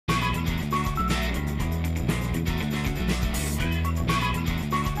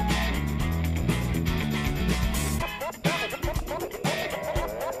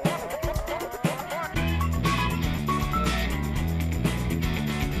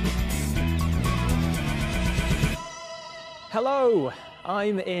Hello,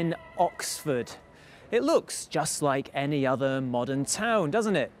 I'm in Oxford. It looks just like any other modern town,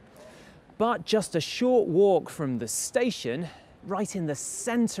 doesn't it? But just a short walk from the station, right in the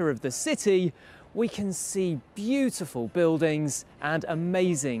centre of the city, we can see beautiful buildings and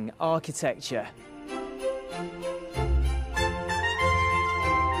amazing architecture.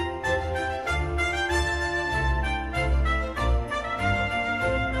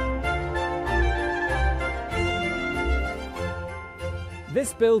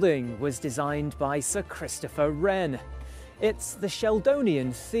 This building was designed by Sir Christopher Wren. It's the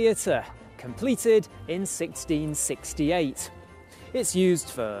Sheldonian Theatre, completed in 1668. It's used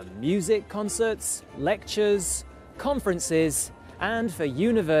for music concerts, lectures, conferences, and for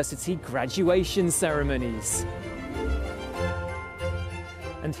university graduation ceremonies.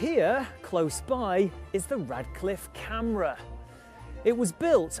 And here, close by, is the Radcliffe Camera. It was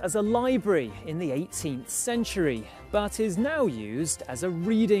built as a library in the 18th century, but is now used as a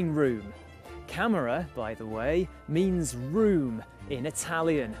reading room. Camera, by the way, means room in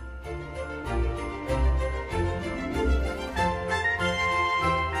Italian.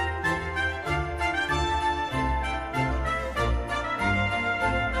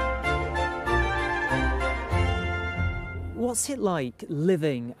 What's it like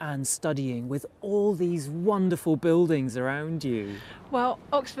living and studying with all these wonderful buildings around you? Well,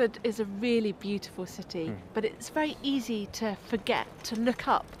 Oxford is a really beautiful city, but it's very easy to forget to look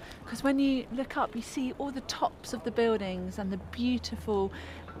up, because when you look up you see all the tops of the buildings and the beautiful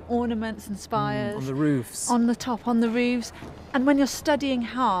ornaments and spires on the roofs. On the top, on the roofs. And when you're studying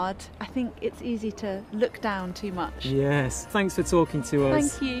hard, I think it's easy to look down too much. Yes. Thanks for talking to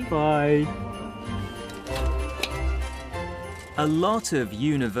us. Thank you. Bye. A lot of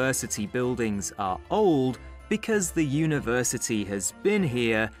university buildings are old because the university has been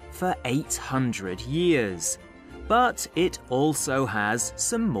here for 800 years. But it also has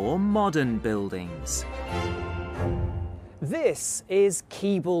some more modern buildings. This is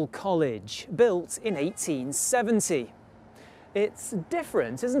Keble College, built in 1870. It's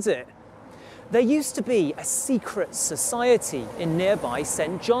different, isn't it? There used to be a secret society in nearby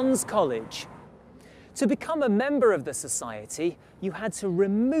St John's College. To become a member of the society, you had to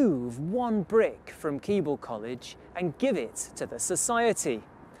remove one brick from Keble College and give it to the society.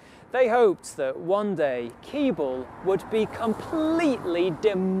 They hoped that one day Keble would be completely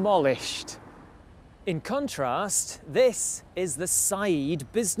demolished. In contrast, this is the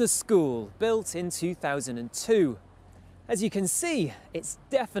Said Business School, built in 2002. As you can see, it's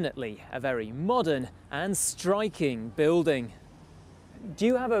definitely a very modern and striking building. Do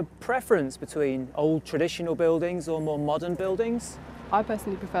you have a preference between old traditional buildings or more modern buildings? I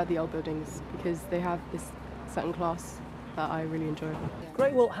personally prefer the old buildings because they have this certain class that I really enjoy.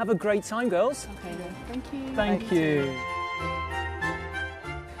 Great, well have a great time, girls. Okay, thank you. Thank you.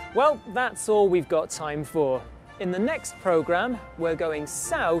 Well, that's all we've got time for. In the next programme, we're going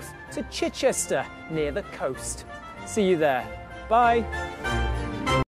south to Chichester, near the coast. See you there. Bye.